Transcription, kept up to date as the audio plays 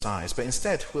eyes. But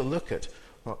instead, we'll look at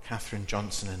what Katherine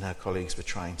Johnson and her colleagues were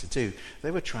trying to do.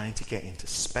 They were trying to get into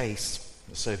space.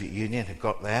 The Soviet Union had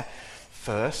got there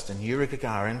first, and Yuri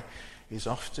Gagarin is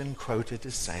often quoted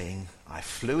as saying, "I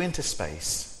flew into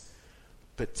space,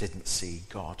 but didn't see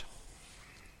God."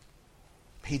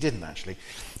 He didn't, actually.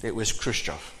 It was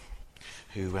Khrushchev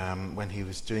who, when he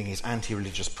was doing his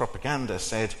anti-religious propaganda,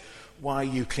 said, "Why are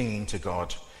you clinging to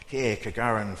God? Here,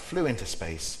 Gagarin flew into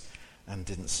space and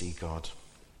didn't see God."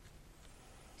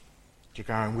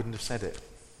 Gagarin wouldn't have said it.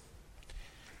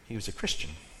 He was a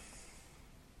Christian.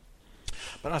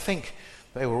 But I think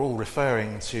they were all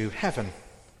referring to heaven.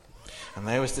 And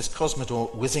there was this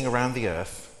cosmonaut whizzing around the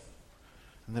earth,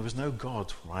 and there was no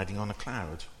God riding on a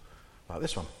cloud like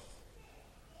this one.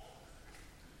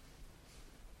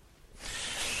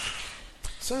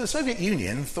 So the Soviet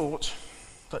Union thought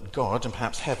that God, and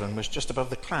perhaps heaven, was just above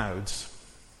the clouds.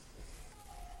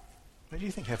 Where do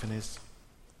you think heaven is?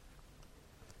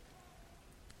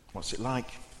 What's it like?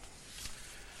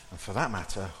 And for that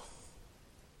matter,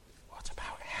 what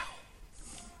about hell?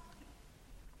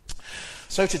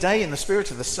 So today, in the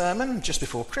spirit of the sermon, just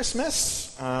before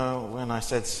Christmas, when I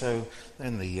said so,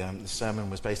 then the sermon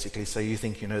was basically, so you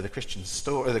think you know the Christian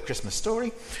story, or the Christmas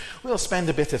story, we'll spend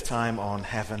a bit of time on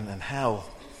heaven and hell.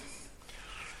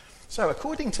 So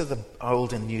according to the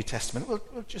Old and New Testament, we'll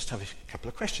just have a couple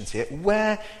of questions here.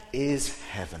 Where is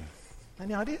heaven?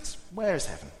 Any ideas? Where is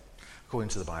heaven, according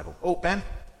to the Bible? Oh, Ben?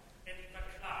 In the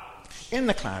clouds. In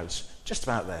the clouds, just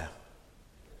about there.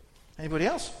 Anybody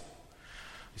else?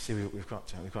 You see, we've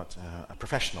got a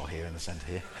professional here in the centre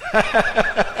here.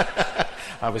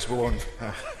 I was warned.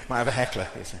 Might have a heckler.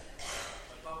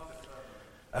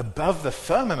 Above the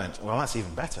firmament. Well, that's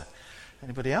even better.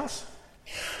 Anybody else?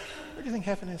 Where do you think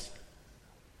heaven is?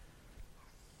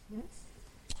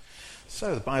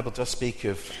 So the Bible does speak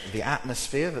of the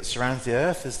atmosphere that surrounds the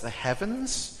earth as the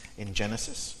heavens in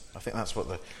Genesis. I think that's what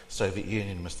the Soviet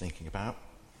Union was thinking about.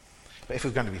 But if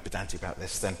we're going to be pedantic about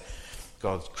this, then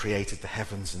God created the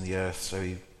heavens and the earth, so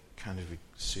he kind of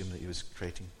assumed that he was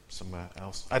creating somewhere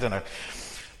else. I don't know.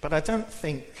 But I don't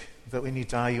think that when you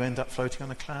die you end up floating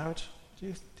on a cloud. Do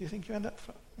you think you end up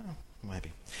floating? No,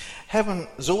 maybe. Heaven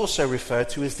is also referred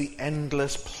to as the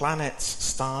endless planets,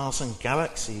 stars and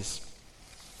galaxies.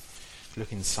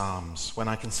 Look in Psalms. When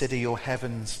I consider your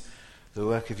heavens, the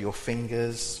work of your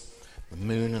fingers, the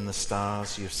moon and the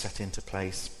stars you have set into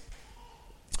place.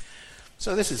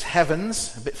 So this is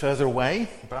heavens, a bit further away,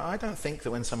 but I don't think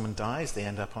that when someone dies they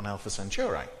end up on Alpha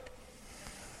Centauri.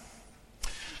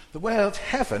 The word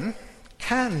heaven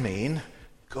can mean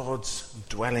God's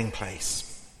dwelling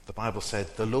place. The Bible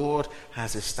said, "The Lord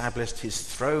has established his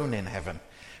throne in heaven,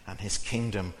 and his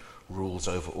kingdom rules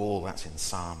over all." That's in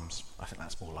Psalms. I think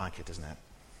that's more like it, isn't it?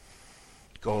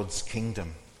 God's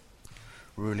kingdom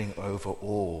ruling over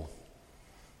all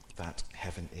that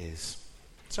heaven is.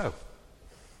 So,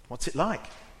 what's it like?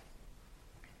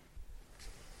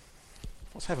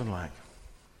 What's heaven like?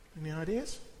 Any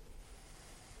ideas?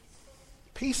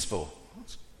 Peaceful.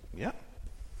 Yeah.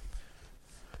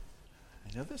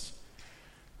 Any others?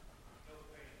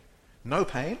 No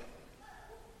pain.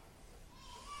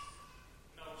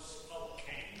 No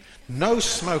smoking. No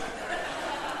smoke.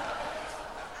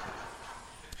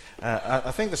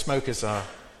 I think the smokers are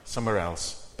somewhere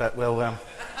else, but we'll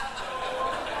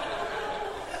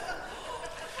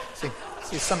see.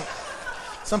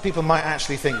 Some people might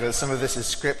actually think that some of this is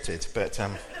scripted, but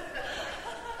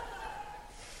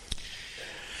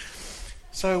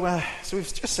so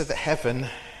we've just said that heaven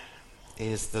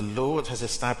is the Lord has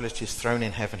established his throne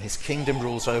in heaven, his kingdom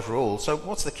rules over all. So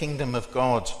what's the kingdom of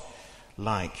God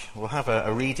like? We'll have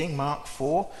a reading, Mark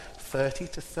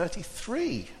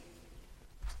 4:30-33.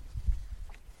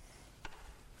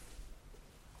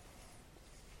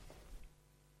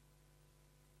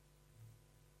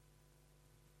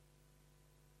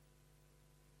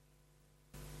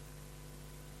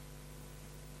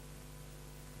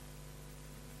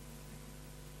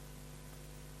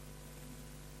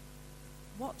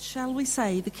 What shall we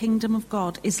say the kingdom of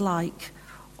God is like,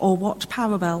 or what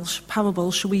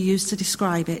parable shall we use to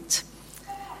describe it?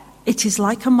 It is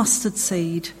like a mustard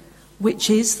seed,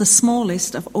 which is the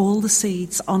smallest of all the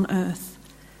seeds on earth.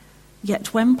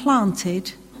 Yet when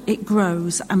planted, it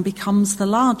grows and becomes the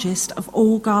largest of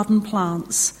all garden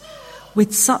plants,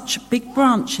 with such big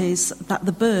branches that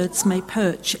the birds may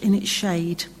perch in its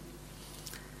shade.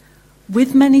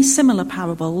 With many similar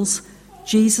parables,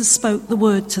 Jesus spoke the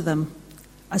word to them,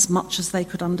 as much as they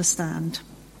could understand.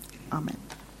 Amen.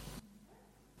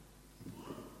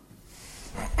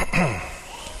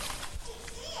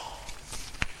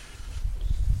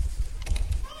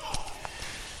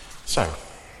 So,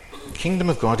 the kingdom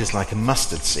of God is like a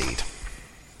mustard seed.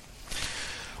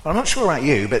 Well, I'm not sure about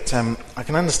you, but I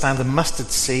can understand the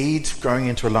mustard seed growing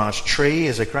into a large tree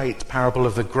is a great parable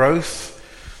of the growth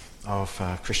of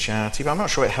Christianity, but I'm not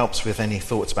sure it helps with any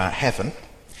thoughts about heaven.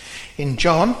 In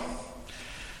John,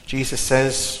 Jesus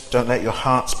says, "Don't let your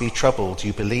hearts be troubled.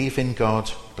 You believe in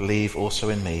God, believe also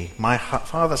in me. My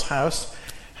Father's house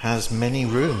has many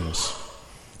rooms.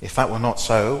 If that were not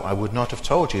so, I would not have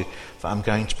told you that I'm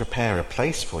going to prepare a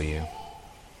place for you.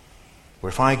 For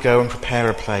if I go and prepare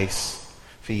a place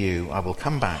for you, I will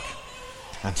come back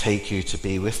and take you to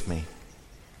be with me."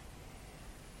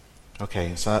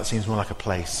 Okay, so that seems more like a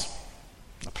place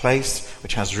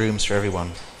which has rooms for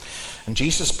everyone. And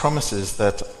Jesus promises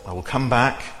that I will come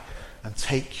back and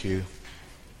take you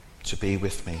to be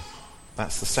with me.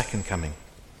 That's the second coming.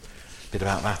 A bit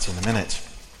about that in a minute.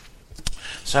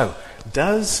 So,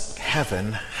 does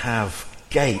heaven have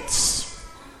gates?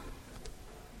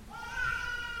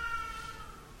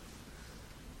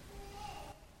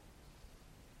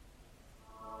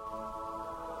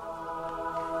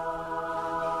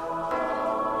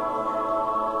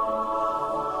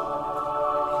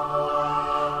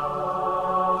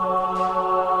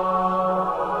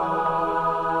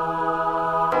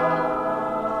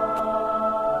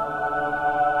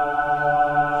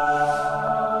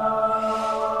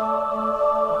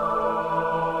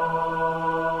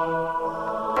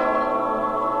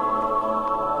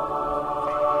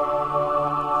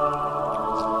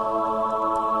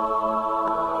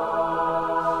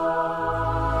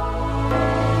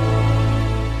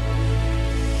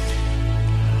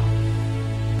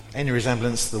 Any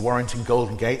resemblance to the Warrington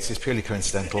Golden Gates is purely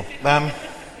coincidental.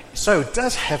 So,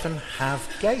 does heaven have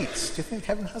gates? Do you think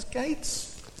heaven has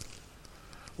gates?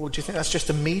 Or do you think that's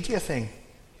just a media thing?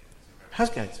 It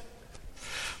has gates.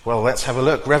 Well, let's have a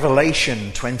look.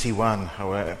 Revelation 21.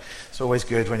 It's always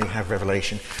good when you have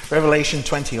Revelation. Revelation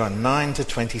 21, 9 to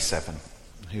 27.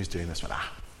 Who's doing this one?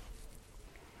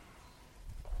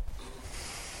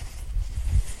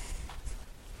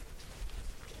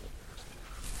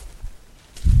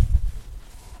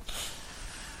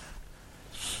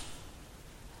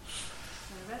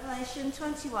 Revelation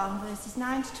 21, verses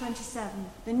 9 to 27.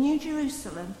 The New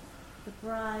Jerusalem, the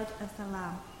bride of the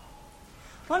Lamb.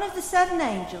 One of the 7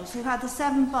 angels who had the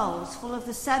 7 bowls full of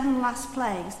the 7 last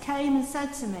plagues came and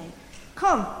said to me,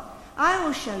 "Come, I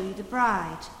will show you the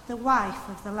bride, the wife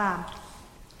of the Lamb."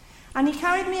 And he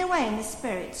carried me away in the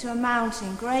Spirit to a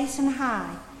mountain great and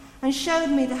high, and showed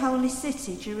me the holy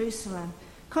city, Jerusalem,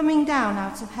 coming down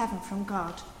out of heaven from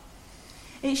God.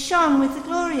 It shone with the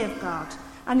glory of God,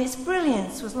 and its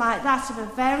brilliance was like that of a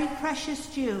very precious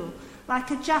jewel,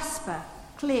 like a jasper,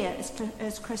 clear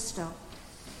as crystal.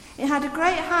 It had a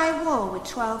great high wall with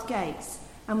 12 gates,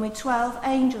 and with 12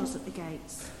 angels at the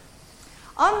gates.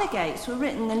 On the gates were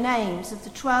written the names of the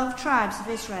 12 tribes of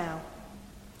Israel.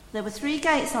 There were 3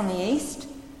 gates on the east,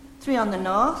 3 on the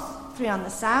north, 3 on the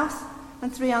south,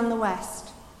 and 3 on the west.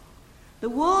 The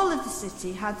wall of the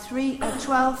city had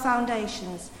 12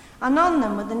 foundations, and on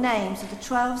them were the names of the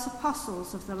 12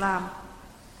 apostles of the Lamb.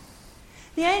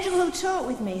 The angel who talked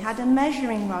with me had a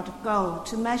measuring rod of gold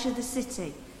to measure the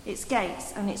city, its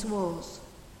gates and its walls.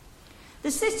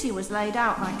 The city was laid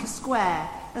out like a square,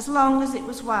 as long as it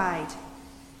was wide.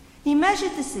 He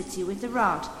measured the city with the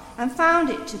rod and found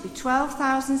it to be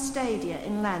 12,000 stadia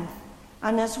in length,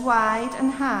 and as wide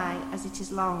and high as it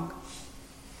is long.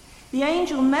 The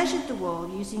angel measured the wall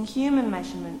using human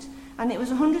measurement, and it was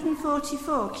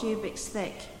 144 cubits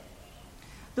thick.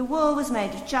 The wall was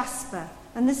made of jasper,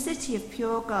 and the city of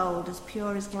pure gold, as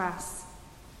pure as glass.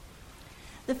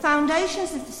 The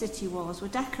foundations of the city walls were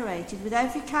decorated with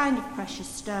every kind of precious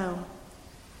stone.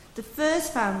 The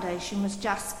first foundation was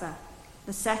jasper,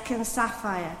 the second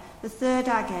sapphire, the third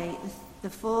agate, the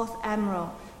fourth emerald,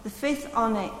 the fifth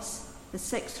onyx, the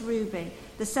sixth ruby,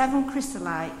 the seventh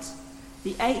chrysolite,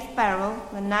 the 8th beryl,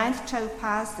 the 9th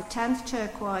topaz, the 10th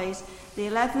turquoise, the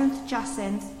 11th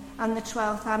jacinth, and the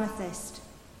 12th amethyst.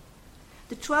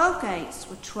 The 12 gates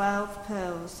were 12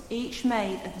 pearls, each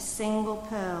made of a single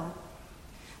pearl.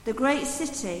 The great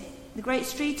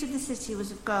street of the city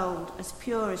was of gold, as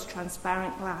pure as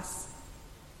transparent glass.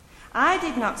 I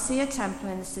did not see a temple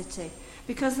in the city,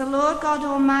 because the Lord God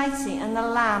Almighty and the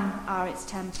Lamb are its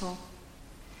temple.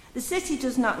 The city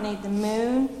does not need the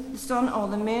moon, the sun, or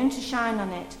the moon to shine on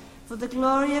it, for the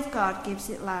glory of God gives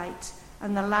it light,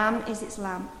 and the Lamb is its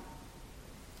lamp.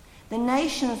 The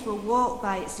nations will walk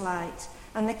by its light,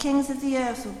 and the kings of the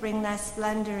earth will bring their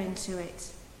splendor into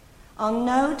it. On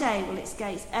no day will its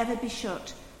gates ever be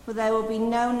shut, for there will be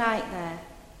no night there.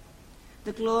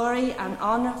 The glory and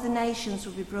honor of the nations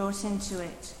will be brought into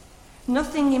it.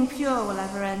 Nothing impure will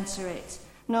ever enter it,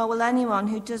 nor will anyone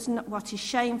who does not what is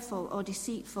shameful or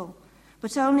deceitful,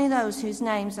 but only those whose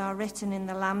names are written in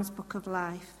the Lamb's Book of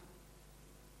Life.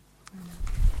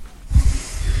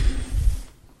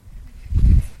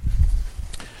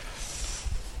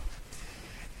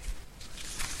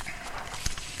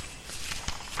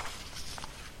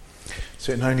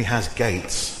 So it not only has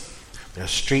gates, there are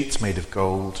streets made of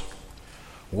gold,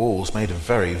 walls made of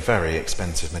very, very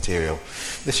expensive material.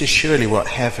 This is surely what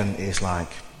heaven is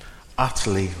like,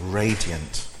 utterly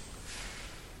radiant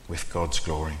with God's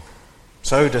glory.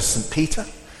 So does St. Peter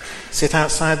sit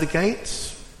outside the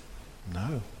gates?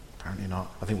 No, apparently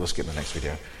not. I think we'll skip the next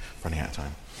video, running out of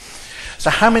time. So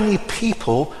how many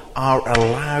people are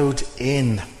allowed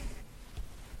in?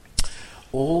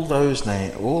 All whose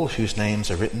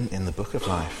names are written in the Book of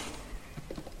Life.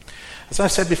 As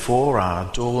I've said before,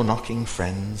 our door-knocking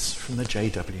friends from the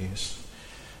JWs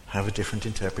have a different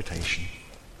interpretation.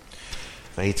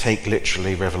 They take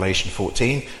literally Revelation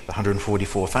 14, the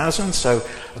 144,000. So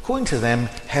according to them,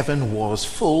 heaven was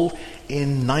full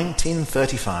in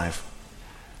 1935.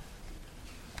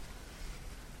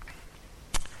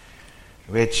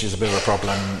 Which is a bit of a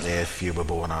problem if you were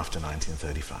born after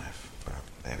 1935. But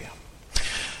there we are.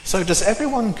 So does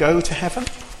everyone go to heaven?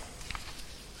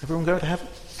 Everyone go to heaven?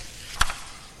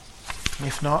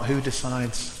 If not, who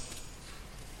decides?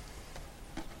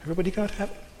 Everybody go to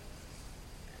heaven?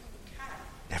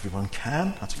 Everyone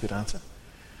can. That's a good answer.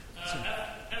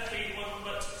 Everyone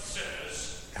but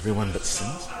sinners. Everyone but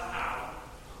sinners?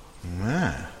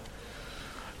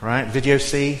 Right, video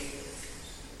C.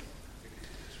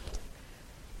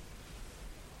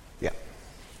 Yeah.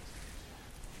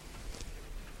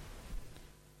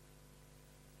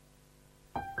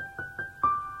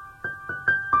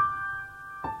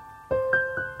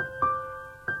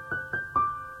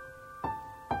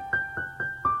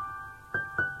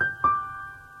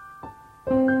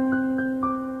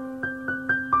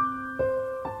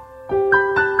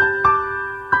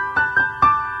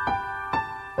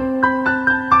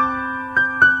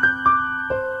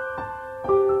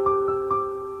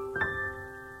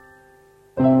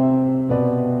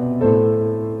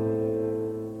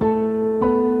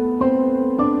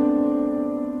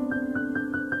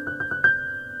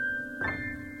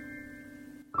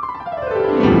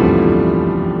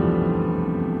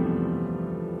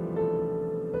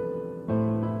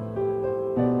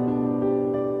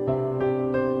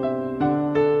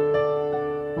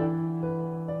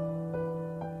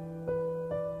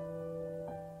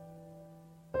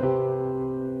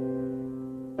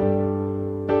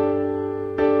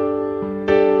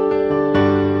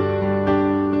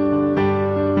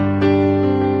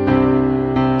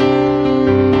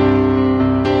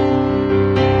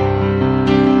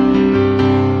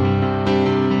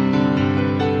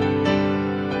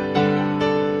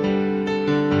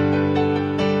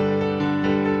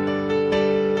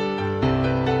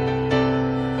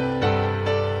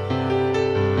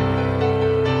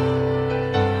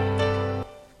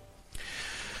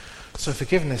 So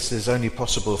forgiveness is only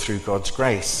possible through God's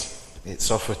grace. It's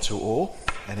offered to all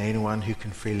and anyone who can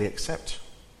freely accept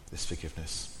this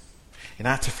forgiveness. In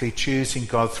actively choosing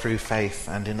God through faith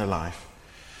and in a life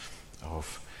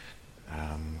of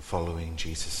following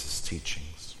Jesus'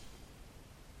 teachings.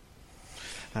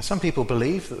 Now some people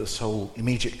believe that the soul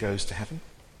immediately goes to heaven.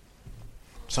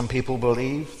 Some people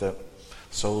believe that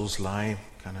souls lie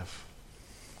kind of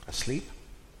asleep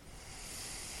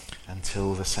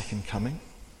until the second coming.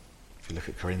 If you look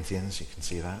at Corinthians, you can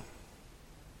see that.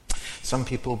 Some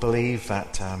people believe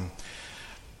that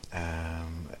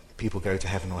people go to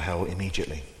heaven or hell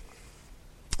immediately.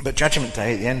 But Judgment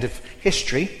Day, at the end of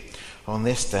history, on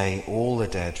this day, all the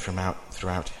dead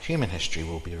throughout human history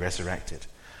will be resurrected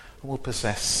and will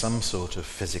possess some sort of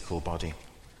physical body.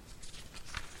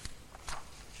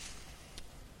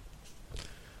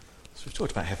 So we've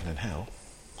talked about heaven and hell.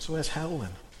 So where's hell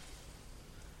then?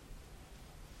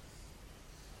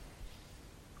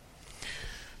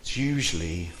 It's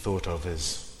usually thought of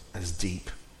as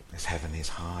deep as heaven is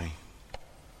high.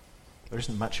 There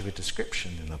isn't much of a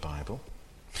description in the Bible.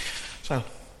 So,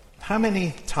 how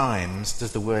many times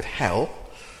does the word hell,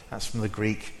 that's from the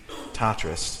Greek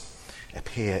Tartarus,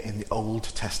 appear in the Old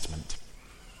Testament?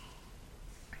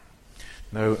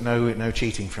 No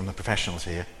cheating from the professionals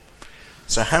here.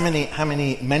 So how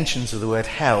many mentions of the word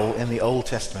hell in the Old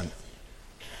Testament?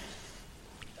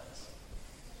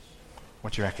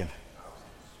 What do you reckon?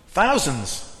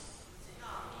 Thousands.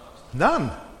 None.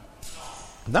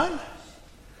 None.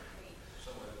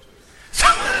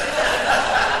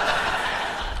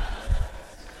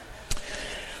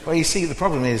 Well, you see, the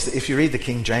problem is that if you read the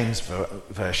King James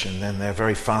version, then they're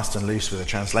very fast and loose with the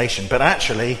translation. But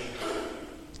actually,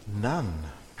 none.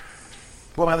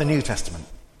 What about the New Testament?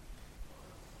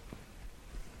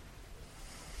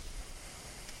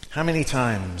 How many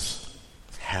times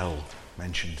is hell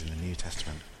mentioned in the New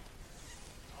Testament?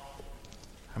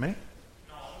 How many?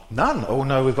 None. Oh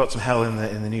no, we've got some hell in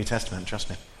the New Testament, trust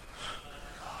me.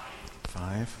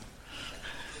 5.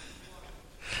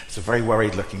 It's a very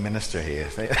worried looking minister here.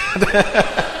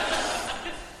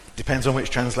 Depends on which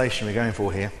translation we're going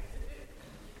for here.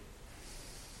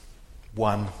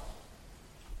 1.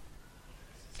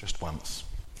 Just once.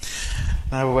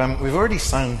 Now, we've already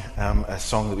sung a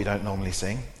song that we don't normally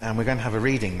sing, and we're going to have a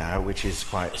reading now, which is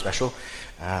quite special.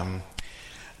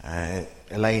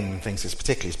 Elaine thinks it's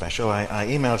particularly special. I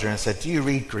emailed her and said, "Do you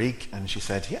read Greek?" And she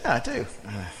said, "Yeah, I do."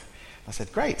 I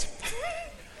said, "Great."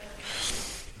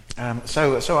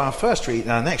 So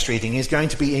our next reading is going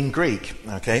to be in Greek,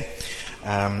 okay?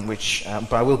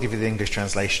 But I will give you the English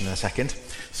translation in a second.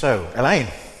 So, Elaine,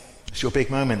 it's your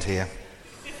big moment here.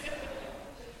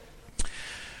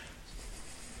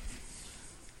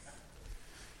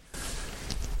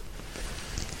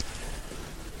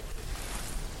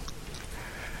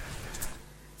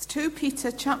 It's 2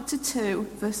 Peter chapter 2,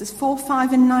 verses 4,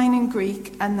 5 and 9 in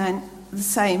Greek, and then the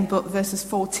same, but verses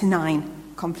 4 to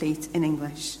 9, complete in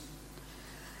English.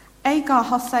 Ega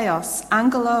hotheos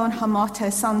angelon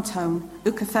homote santon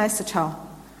ukaphesato,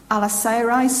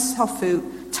 alaserais hofu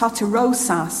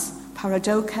tatarosas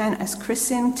paradoken es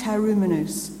Chrisin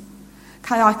terumenus,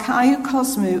 kai archaiu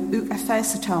cosmu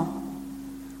ukaphesato,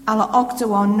 ala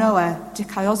ogdawon noe de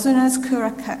kaiozunes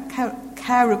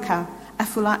keruka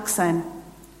ephulaxen,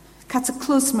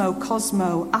 cataclysmo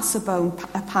cosmo asabon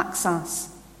apaxas.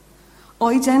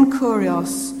 Oiden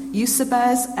kurios,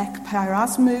 eusebes ek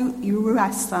parasmu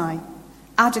euresthai,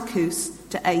 adicus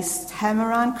de eist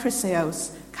hemeran chryseos,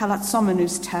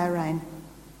 kalatsomenus terrain.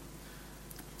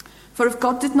 For if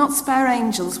God did not spare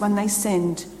angels when they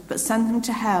sinned, but sent them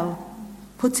to hell,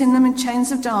 putting them in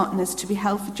chains of darkness to be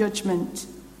held for judgment,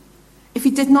 if he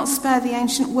did not spare the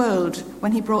ancient world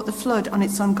when he brought the flood on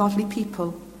its ungodly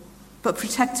people, but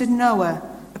protected Noah,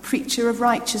 a preacher of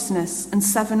righteousness, and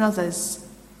 7 others,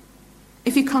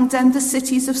 if he condemned the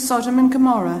cities of Sodom and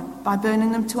Gomorrah by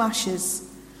burning them to ashes,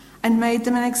 and made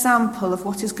them an example of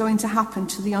what is going to happen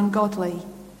to the ungodly,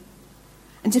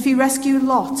 and if he rescued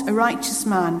Lot, a righteous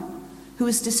man, who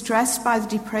was distressed by the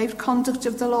depraved conduct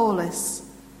of the lawless,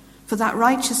 for that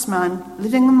righteous man,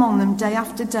 living among them day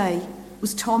after day,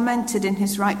 was tormented in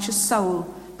his righteous soul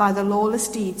by the lawless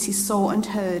deeds he saw and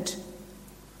heard.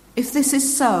 If this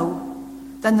is so,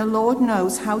 then the Lord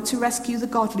knows how to rescue the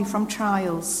godly from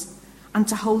trials, and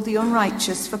to hold the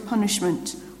unrighteous for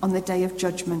punishment on the day of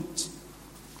judgment.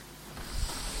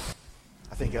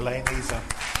 I think Elaine needs a...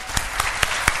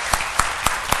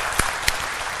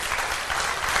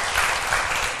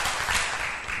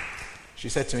 She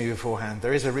said to me beforehand,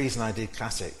 there is a reason I did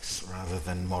classics rather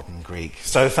than modern Greek.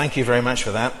 So thank you very much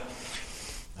for that.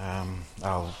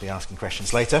 I'll be asking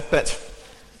questions later. But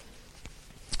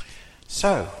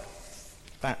so,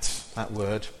 that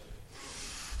word...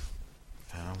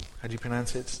 how do you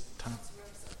pronounce it?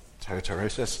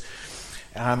 Totarosis.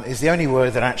 Is the only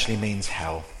word that actually means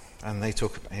hell. And they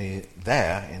talk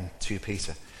there in 2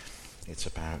 Peter. It's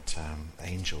about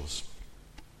angels.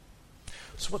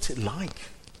 So what's it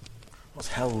like? What's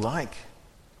hell like?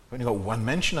 We've only got one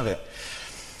mention of it.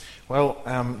 Well,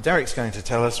 Derek's going to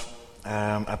tell us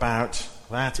about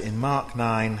that in Mark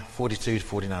 9, 42 to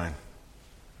 49.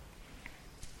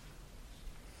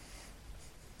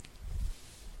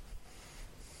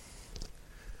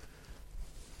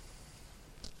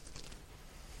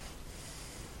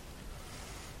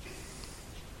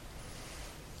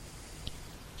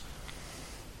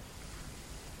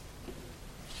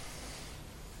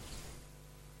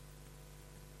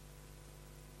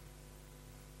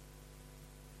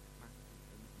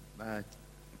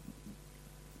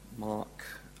 Mark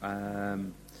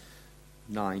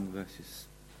 9 verses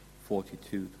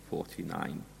 42 to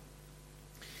 49.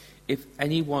 If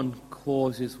anyone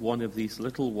causes one of these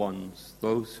little ones,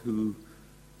 those who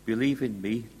believe in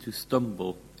me, to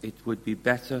stumble, it would be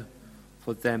better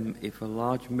for them if a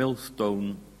large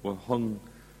millstone were hung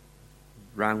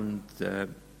round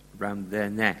their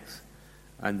necks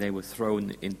and they were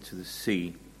thrown into the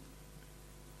sea.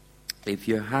 If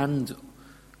your hand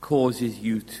causes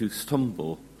you to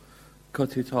stumble,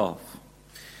 cut it off.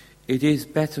 It is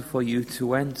better for you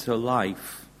to enter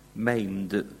life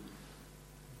maimed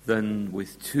than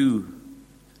with 2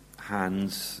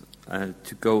 hands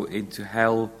to go into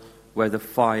hell where the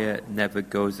fire never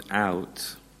goes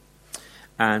out,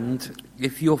 And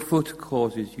if your foot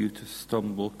causes you to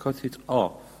stumble, cut it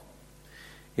off.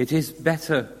 It is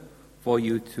better for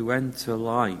you to enter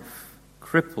life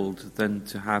crippled than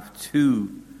to have 2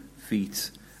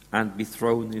 feet and be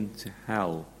thrown into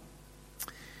hell.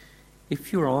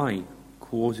 If your eye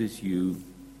causes you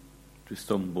to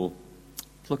stumble,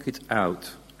 pluck it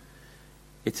out.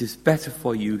 It is better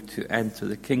for you to enter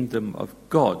the kingdom of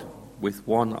God with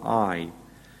 1 eye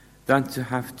than to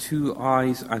have 2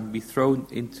 eyes and be thrown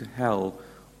into hell,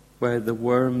 where the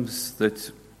worms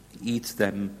that eat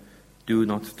them do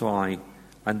not die,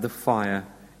 and the fire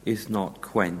is not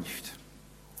quenched.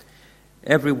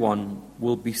 Everyone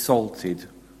will be salted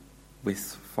with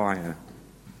fire.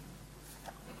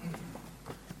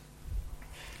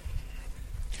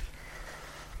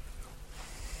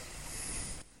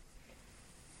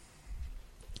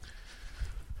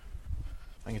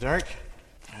 Thank you, Derek.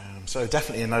 So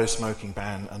definitely a no-smoking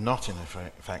ban and not in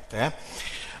effect there.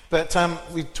 But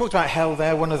we talked about hell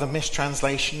there, one of the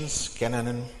mistranslations,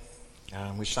 Gehenna,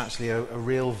 which is actually a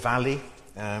real valley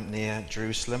near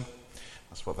Jerusalem.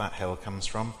 That's what that hell comes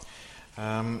from.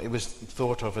 It was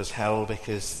thought of as hell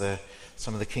because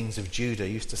some of the kings of Judah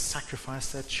used to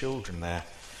sacrifice their children there,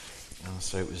 and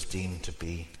so it was deemed to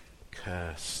be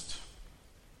cursed.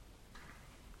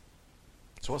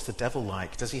 So what's the devil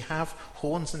like? Does he have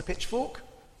horns and a pitchfork?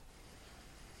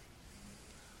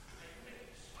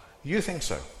 You think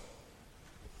so?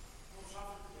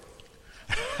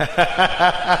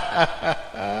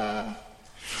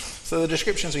 So the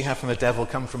descriptions we have from the devil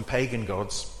come from pagan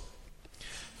gods.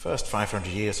 First 500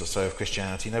 years or so of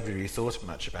Christianity, nobody really thought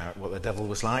much about what the devil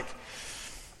was like,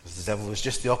 because the devil was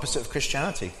just the opposite of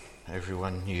Christianity.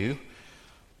 Everyone knew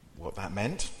what that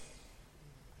meant.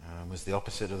 Was the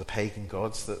opposite of the pagan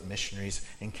gods that missionaries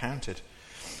encountered.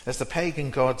 As the pagan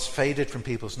gods faded from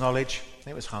people's knowledge,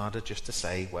 it was harder just to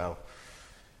say, well,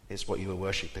 it's what you were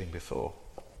worshipping before.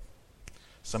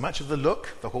 So much of the look,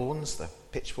 the horns, the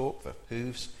pitchfork, the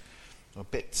hooves, were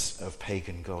bits of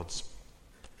pagan gods.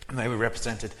 And they were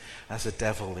represented as a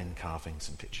devil in carvings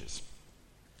and pictures.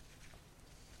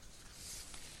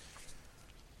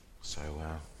 So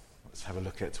let's have a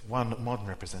look at one modern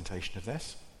representation of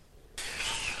this.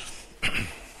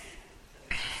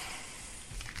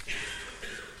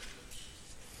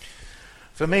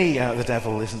 For me, the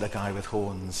devil isn't a guy with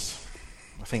horns.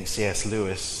 I think C.S.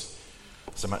 Lewis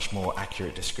is a much more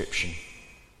accurate description.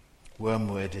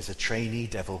 Wormwood is a trainee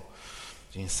devil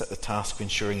who set the task of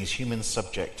ensuring his human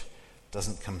subject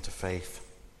doesn't come to faith.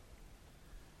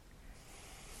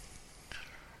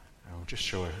 I'll just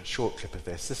show a short clip of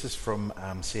this. This is from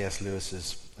C.S.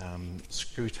 Lewis's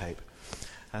Screwtape.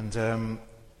 And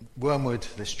Wormwood,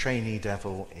 this trainee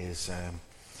devil, is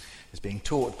being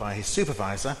taught by his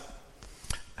supervisor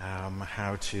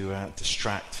how to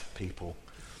distract people.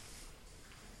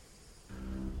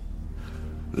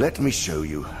 Let me show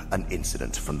you an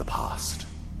incident from the past.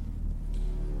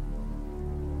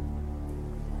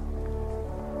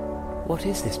 What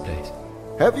is this place?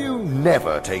 Have you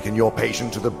never taken your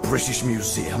patient to the British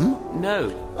Museum?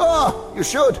 No. Ah, you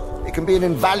should. It can be an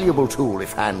invaluable tool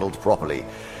if handled properly.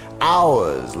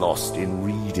 Hours lost in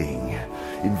reading,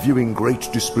 in viewing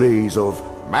great displays of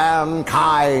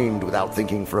mankind without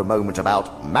thinking for a moment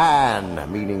about man,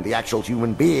 meaning the actual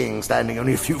human being standing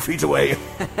only a few feet away.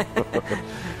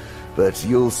 But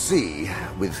you'll see,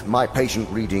 with my patient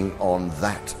reading on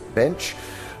that bench,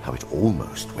 how it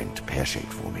almost went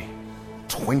pear-shaped for me.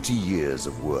 20 years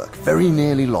of work, very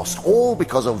nearly lost, all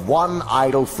because of one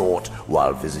idle thought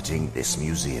while visiting this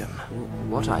museum.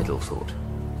 What idle thought?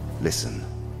 Listen.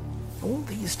 All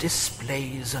these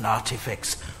displays and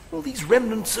artifacts, all these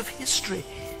remnants of history,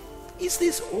 is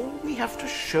this all we have to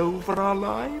show for our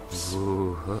lives?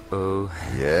 Ooh, uh-oh.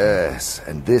 Yes,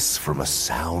 and this from a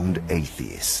sound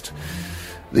atheist.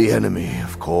 The enemy,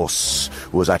 of course,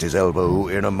 was at his elbow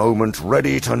in a moment,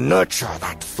 ready to nurture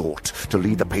that thought, to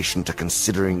lead the patient to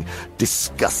considering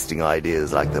disgusting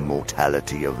ideas like the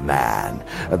mortality of man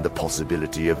and the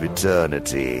possibility of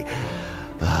eternity.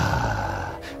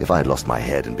 If I had lost my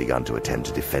head and begun to attempt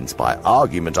a defense by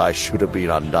argument, I should have been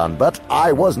undone, but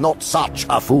I was not such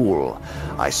a fool.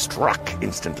 I struck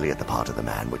instantly at the part of the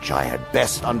man which I had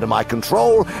best under my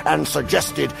control and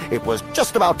suggested it was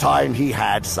just about time he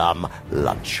had some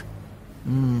lunch.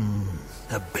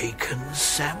 A bacon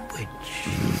sandwich.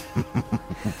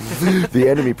 The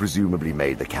enemy presumably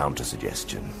made the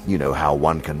counter-suggestion. You know how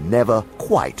one can never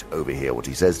quite overhear what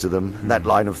he says to them. That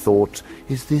line of thought,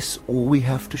 is this all we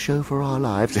have to show for our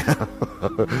lives?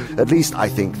 At least I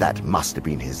think that must have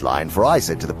been his line, for I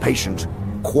said to the patient,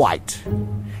 quite.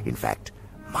 In fact,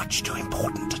 much too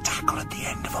important to tackle at the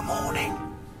end of a morning.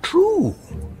 True.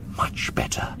 Much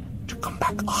better to come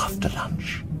back after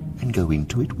lunch and go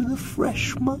into it with a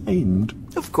fresh mind.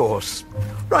 Of course.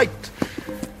 Right.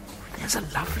 There's a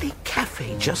lovely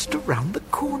cafe just around the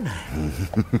corner.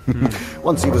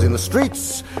 Once he was in the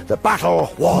streets, the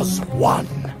battle was won.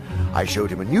 I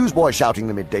showed him a newsboy shouting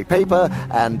the midday paper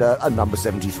and a number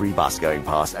 73 bus going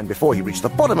past, and before he reached the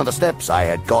bottom of the steps, I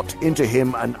had got into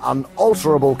him an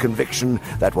unalterable conviction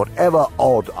that whatever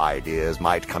odd ideas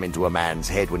might come into a man's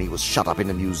head when he was shut up in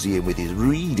a museum with his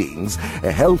readings,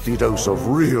 a healthy dose of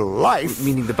real life...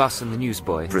 Meaning the bus and the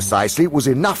newsboy? Precisely, was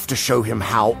enough to show him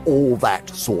how all that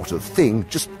sort of thing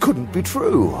just couldn't be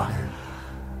true.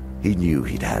 He knew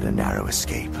he'd had a narrow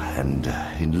escape, and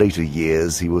in later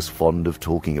years he was fond of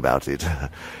talking about it.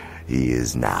 He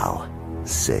is now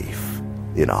safe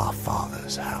in our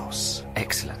Father's house.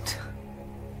 Excellent.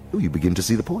 Oh, you begin to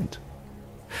see the point.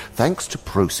 Thanks to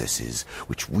processes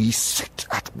which we set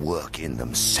at work in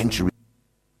them centuries...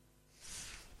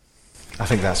 I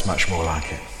think that's much more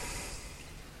like it.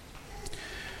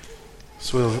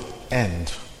 So we'll end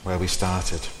where we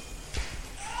started.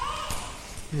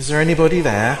 Is there anybody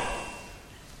there?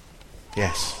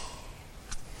 Yes.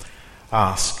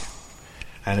 Ask,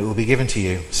 and it will be given to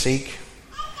you. Seek,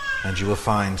 and you will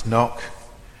find. Knock,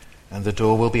 and the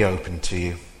door will be opened to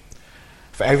you.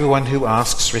 For everyone who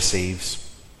asks receives,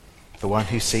 the one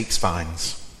who seeks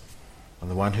finds,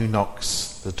 and the one who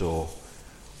knocks, the door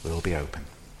will be open.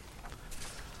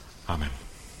 Amen.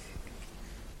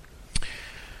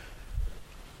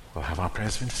 We'll have our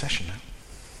prayers of intercession now.